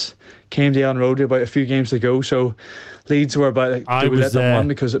champions. Came to Ellen Road about a few games to go. So Leeds were about, do we let them win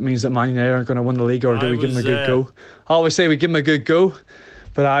because it means that Man United aren't going to win the league, or do we give them a good go? I always say we give them a good go.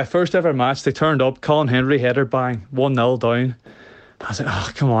 But first ever match, they turned up. Colin Henry header, bang, 1-0 down. I was like, oh,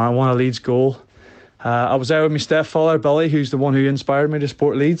 come on, I want a Leeds goal. I was there with my stepfather, Billy, who's the one who inspired me to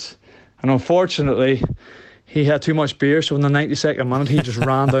support Leeds. And unfortunately, he had too much beer, so in the 92nd minute, he just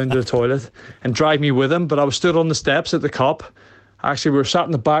ran down to the toilet and dragged me with him. But I was stood on the steps at the Kop. Actually, we were sat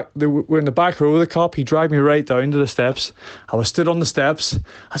in the back. We're in the back row of the Kop. He dragged me right down to the steps. I was stood on the steps.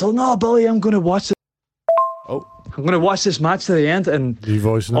 I said, "No, Billy, I'm going to watch it. I'm going to watch this match to the end." And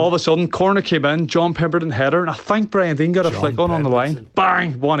all of a sudden, corner came in. John Pemberton header, and I think Brian Dean got a flick on the line.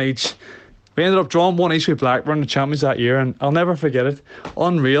 Bang, one each. We ended up drawing 1-1 with Blackburn, the champions that year, and I'll never forget it.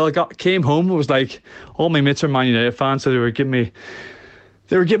 Unreal. Came home, it was like all my mates are Man United fans, so they were giving me,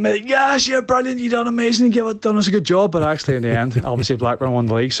 yes, yeah, brilliant, you done amazing, you done us a good job. But actually, in the end, obviously Blackburn won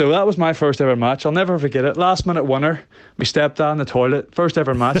the league. So that was my first ever match. I'll never forget it. Last minute winner. My stepdad in the toilet. First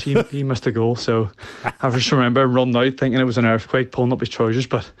ever match. He missed a goal. So I just remember running out thinking it was an earthquake, pulling up his trousers.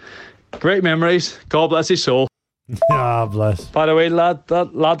 But great memories. God bless his soul. Bless. By the way, lad, the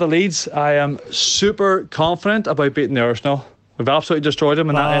Leeds, I am super confident about beating the Arsenal. We've absolutely destroyed them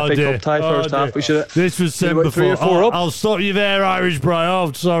in that FA Cup tie first half. We should. This was said before. I'll stop you there, Irish Bry.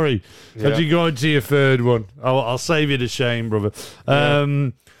 Oh, sorry. As you go into your third one, I'll save you the shame, brother.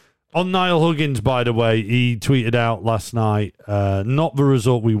 On Niall Huggins, by the way, he tweeted out last night, not the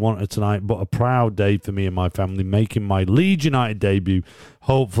result we wanted tonight, but a proud day for me and my family, making my Leeds United debut.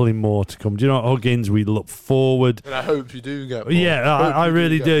 Hopefully more to come. Do you know what, Huggins? We look forward. And I hope you do get more. Yeah, I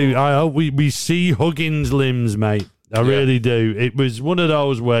really do. I hope we see Huggins' limbs, mate. I really do. It was one of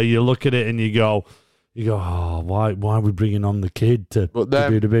those where you look at it and you go, oh, why are we bringing on the kid to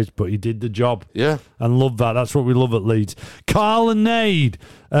do the bit? But he did the job. Yeah. And love that. That's what we love at Leeds. Carl and Nade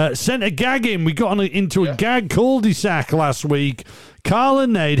sent a gag in. We got into a gag cul-de-sac last week. Carl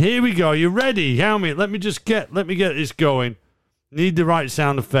and Nade, here we go. You ready? Helmet, let me get this going. Need the right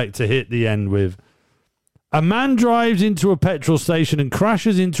sound effect to hit the end with. A man drives into a petrol station and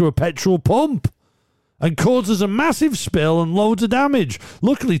crashes into a petrol pump and causes a massive spill and loads of damage.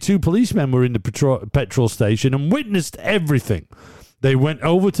 Luckily, 2 policemen were in the petrol station and witnessed everything. They went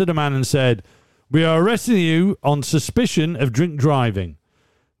over to the man and said, "We are arresting you on suspicion of drink driving."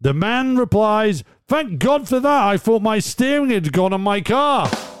 The man replies, "Thank God for that. I thought my steering had gone on my car."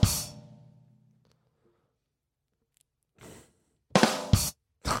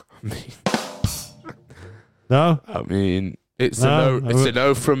 No? I mean, it's a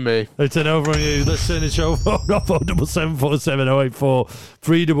no from me. It's a no from you. Let's turn the show phone up on 777-084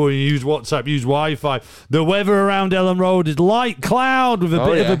 3W. Use WhatsApp, use Wi-Fi. The weather around Ellen Road is light cloud with a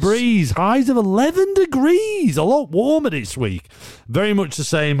bit of a breeze. Highs of 11 degrees. A lot warmer this week. Very much the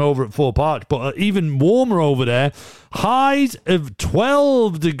same over at Fort Park, but even warmer over there. Highs of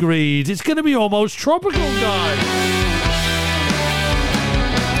 12 degrees. It's going to be almost tropical, guys.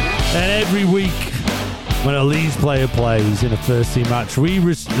 And every week, when a Leeds player plays in a first-team match,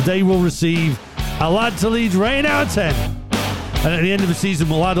 they will receive a Lad to Leeds rating out of 10. And at the end of the season,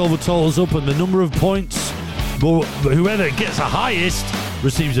 we'll add all the totals up and the number of points But whoever gets the highest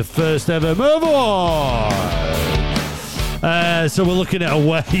receives the first ever Merv Award. So we're looking at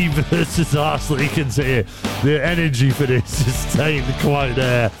away versus Arsenal. You can see the energy for this is staying quite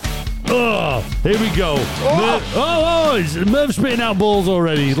there. Oh, here we go. Merv's spitting out balls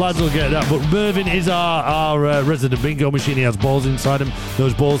already. Lads will get that. But Mervyn is our resident bingo machine. He has balls inside him.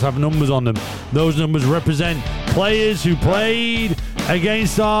 Those balls have numbers on them. Those numbers represent players who played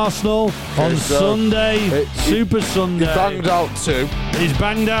against Arsenal on Sunday. Super Sunday. He's banged out 2. He's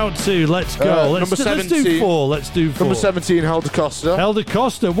banged out 2. Let's go. Let's do 4. Let's do 4. Number 17, Helder Costa. Helder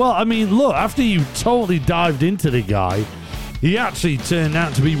Costa. Well, I mean, look, after you totally dived into the guy, he actually turned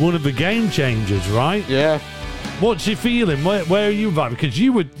out to be one of the game changers, right? Yeah. What's your feeling? Where are you about? Because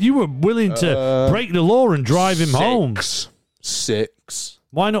you were willing to break the law and drive him home. 6.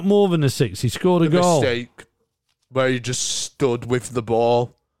 Why not more than a 6? He scored a goal. Mistake where he just stood with the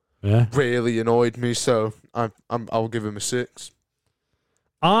ball. Yeah. Really annoyed me, so I'll give him a 6.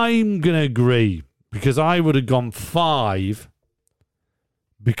 I'm gonna agree because I would have gone 5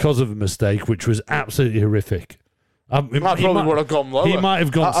 because of a mistake, which was absolutely horrific. I probably would have gone lower. He might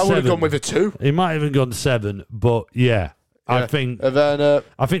have gone 7. I would have gone with a 2. He might have gone 7, but yeah. I think. And then,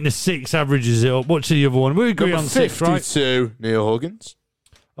 I think the 6 averages it up. What's the other one? We agree on 6, right? 52, Neil Huggins.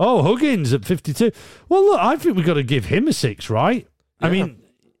 Oh, Huggins at 52. Well, look, I think we've got to give him a 6, right? Yeah. I mean,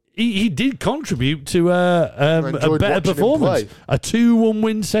 he did contribute to a better performance. A 2-1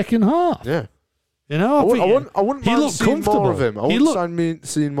 win second half. Yeah. You know, I wouldn't mind seeing more of him. I wouldn't mind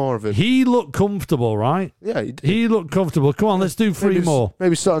seeing more of him. He looked comfortable, right? Yeah, he did. He looked comfortable. Come on, let's do 3 more.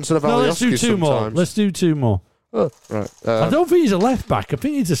 Maybe start instead of Alioski. Let's do 2 more. Let's do 2 more. Oh, right. I don't think he's a left back. I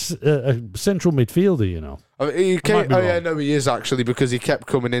think he's a central midfielder, you know. He is actually, because he kept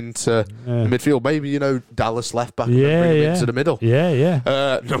coming into the midfield. Maybe, Dallas left back and bring him into the middle.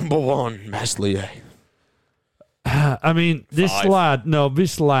 Yeah. Number 1, Meslier. I mean, this 5.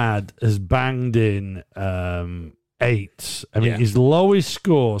 lad has banged in 8. I mean, his lowest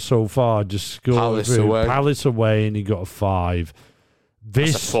score so far just scored Palace away, and he got a 5.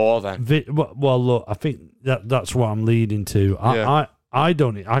 That's a 4 then. Well, look, I think that's what I'm leading to. I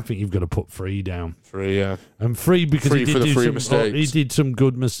think you've got to put 3 down. 3, yeah, and 3 because he did some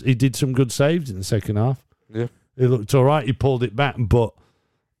good saves in the second half. Yeah, it looked all right. He pulled it back, but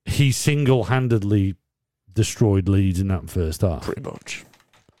he single-handedly destroyed Leeds in that first half. Pretty much.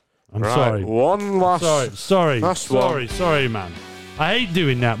 I'm sorry. One last. Sorry, man. I hate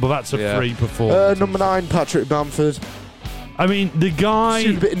doing that, but that's a free performance. Number 9, Patrick Bamford. I mean, the guy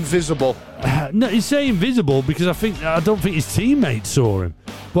seemed a bit invisible. No, he's saying invisible because I don't think his teammates saw him.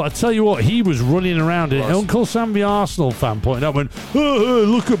 But I tell you what, he was running around, and Uncle Sam, the Arsenal fan, pointed out, went, oh,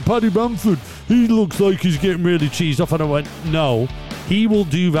 look at Paddy Bamford. He looks like he's getting really cheesed off. And I went, no, he will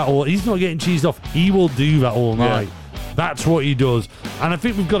do that all. He's not getting cheesed off. He will do that all night. That's what he does. And I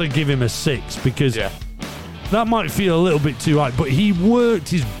think we've got to give him a 6 because that might feel a little bit too high, but he worked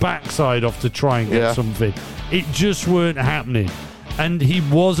his backside off to try and get something. It just weren't happening. And he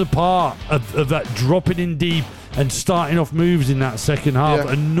was a part of that dropping in deep and starting off moves in that second half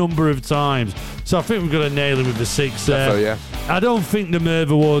a number of times. So I think we've got to nail him with the 6 there. I don't think the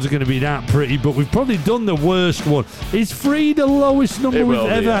Merv Awards are going to be that pretty, but we've probably done the worst one. Is 3 the lowest number we've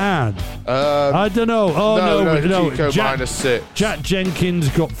ever had? I don't know. Oh, no. Kiko -6. Jack Jenkins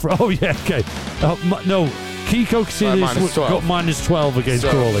got... okay. No, Kiko Casillas got -12 against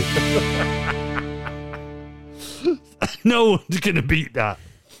Crawley. No one's going to beat that.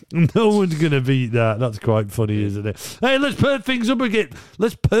 No one's going to beat that. That's quite funny, isn't it? Hey, let's perk things up again.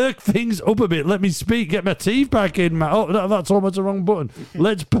 Let's perk things up a bit. Let me speak. Get my teeth back in, Matt. Oh, that's almost the wrong button.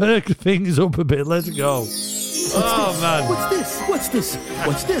 Let's perk things up a bit. Let's go. Man. What's this?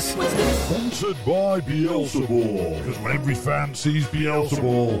 Sponsored by Beelzebul. Because when every fan sees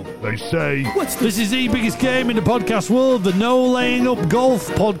Beelzebul, they say, This is the biggest game in the podcast world. The No Laying Up Golf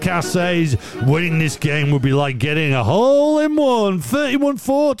podcast says, winning this game would be like getting a hole in one. 31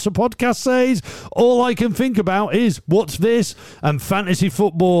 thoughts. A podcast says, all I can think about is, what's this? And Fantasy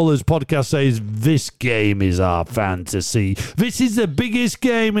Footballers podcast says, this game is our fantasy. This is the biggest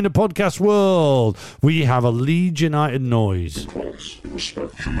game in the podcast world. We have a Leeds United noise.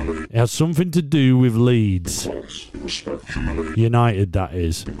 It has something to do with Leeds United, that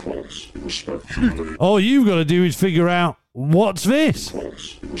is. All you've got to do is figure out, what's this?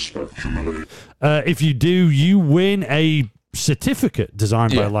 If you do, you win a certificate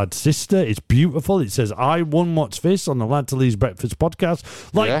designed by Lad's sister. It's beautiful. It says, I won What's This on the Lad to Leeds Breakfast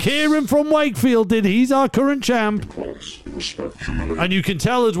podcast. Like Kieran from Wakefield did. He's our current champ. And you can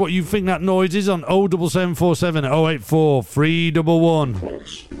tell us what you think that noise is on 07747 084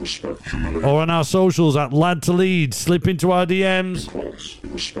 311. Or on our socials at Lad to Leeds. Slip into our DMs.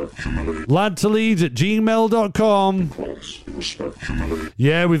 ladtoleeds@gmail.com.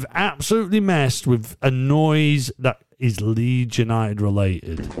 Yeah, we've absolutely messed with a noise that is Leeds United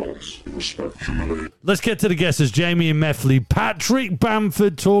related. Let's get to the guesses. Jamie and Methley. Patrick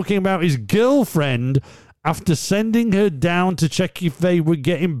Bamford talking about his girlfriend after sending her down to check if they were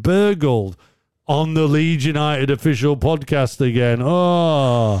getting burgled on the Leeds United official podcast again.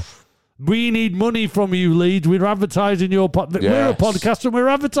 Oh, we need money from you, Leeds. We're advertising your podcast. We're a podcast and we're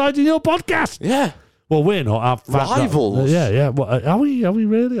advertising your podcast. Yeah. Well, we're not. Our rivals. Yeah. What, are we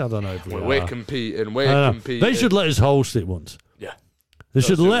really? I don't know. If we're competing. We're competing. They should let us host it once. Yeah. They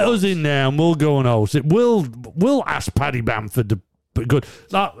should let us in there and we'll go and host it. We'll ask Paddy Bamford to put good.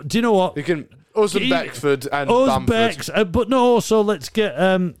 Like, do you know what? You can us and Beckford and us Bamford. But no, also let's get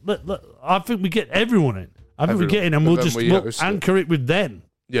I think we get everyone in. I think we get in and we'll anchor it with them.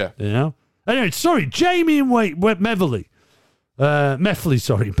 Yeah. You know? Anyway, sorry, Jamie and Meverley.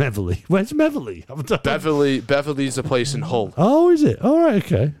 Meverley. Where's Meverley? Beverley's a place in Hull. Oh, is it? All right,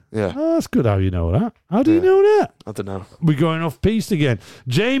 okay. Yeah. Oh, that's good how you know that. How do you know that? I don't know. We're going off piste again.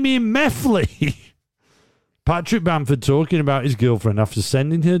 Jamie and Meverley. Patrick Bamford talking about his girlfriend after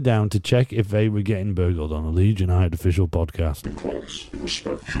sending her down to check if they were getting burgled on a Leeds United official podcast.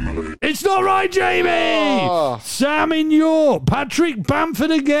 It's not right, Jamie! Oh. Sam in York. Patrick Bamford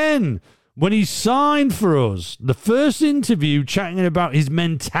again. When he signed for us, the first interview chatting about his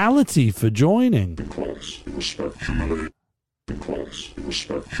mentality for joining.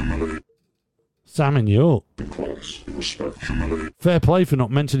 Sam in York. Fair play for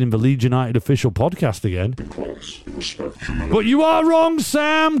not mentioning the Leeds United official podcast again. But you are wrong,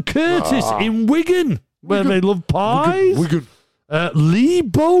 Sam. Curtis in Wigan, where they love pies. Wigan. Lee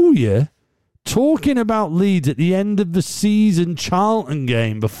Bowyer talking about Leeds at the end of the season Charlton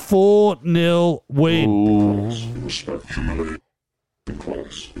game, the 4-0 win.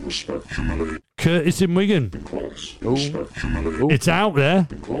 Curtis in Wigan. It's out there.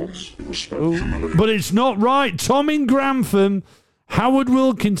 But it's not right. Tom in Grantham. Howard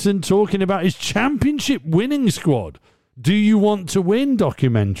Wilkinson talking about his championship winning squad. Do you want to win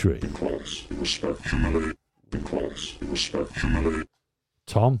documentary?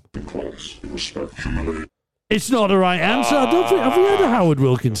 Tom. It's not the right answer. I don't think. Have we had a Howard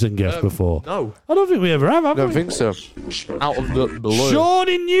Wilkinson guest before? No. I don't think we ever have we? I don't think so. Out of the blue. Sean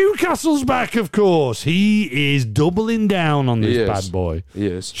in Newcastle's back, of course. He is doubling down on this bad boy. He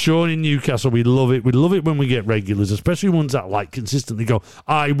is. Sean in Newcastle, we love it. We love it when we get regulars, especially ones that like consistently go,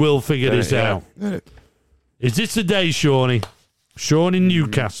 I will figure this out. Is this the day, Shawnee? Sean in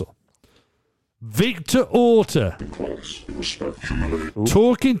Newcastle. Victor Orta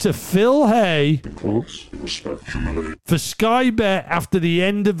talking to Phil Hay for Sky Bet after the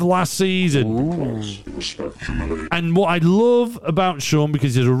end of last season. And what I love about Sean,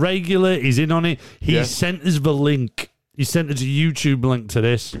 because he's a regular, he's in on it, he sent us the link. He sent us a YouTube link to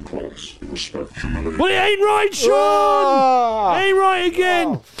this. But it ain't right, Sean! Ain't right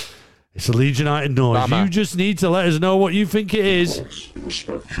again! It's a Leeds United noise. You just need to let us know what you think it is.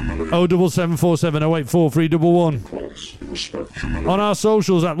 07747 084 311. On our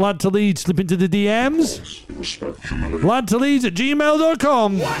socials at Lad to Leeds, slip into the DMs.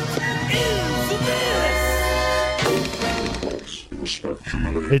 ladtoleeds@gmail.com.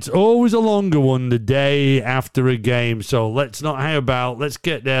 It's always a longer one the day after a game, so let's not hang about. Let's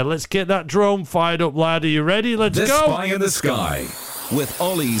get there. Let's get that drone fired up, lad. Are you ready? Let's go. The Spy in the Sky. With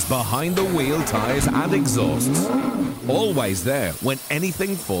Ollie's behind the wheel tyres and exhausts. Always there when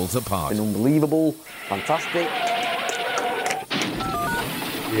anything falls apart. Been unbelievable, fantastic.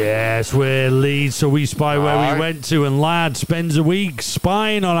 Yes, we're Leeds, so we spy where we went to, and Lad spends a week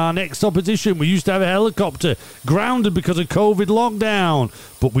spying on our next opposition. We used to have a helicopter grounded because of COVID lockdown,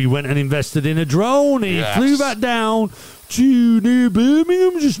 but we went and invested in a drone. He flew that down to near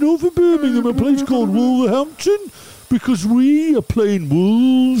Birmingham, just north of Birmingham, a place called Wolverhampton. Because we are playing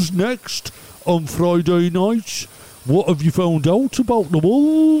Wolves next on Friday night. What have you found out about the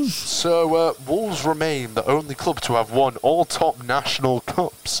Wolves? So, Wolves remain the only club to have won all top national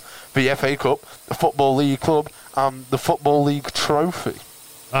cups. The FA Cup, the Football League Club, and the Football League Trophy.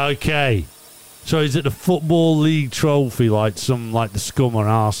 Okay. So is it the Football League Trophy like the Scum or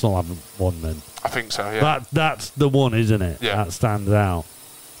Arsenal haven't won then? I think so, yeah. That's the one, isn't it? Yeah. That stands out.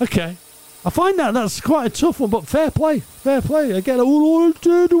 Okay. I find that's quite a tough one, but fair play. Again, the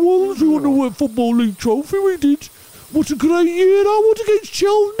ones who won the Football League trophy we did. What a great year that was against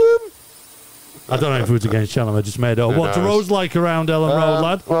Cheltenham. I don't know if it was against Cheltenham, I just made it up. What's the roads like around Ellen Road,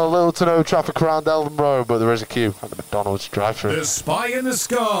 lad? Well, little to no traffic around Ellen Road, but there is a queue at the McDonald's drive-thru. The Spy in the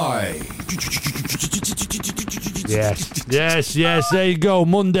Sky. Yes, there you go.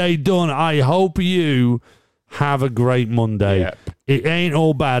 Monday done. I hope you have a great Monday. Yep. It ain't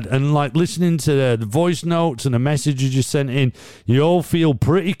all bad. And like listening to the voice notes and the messages you sent in, you all feel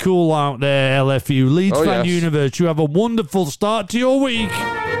pretty cool out there, LFU. Leeds Fan Universe, you have a wonderful start to your week.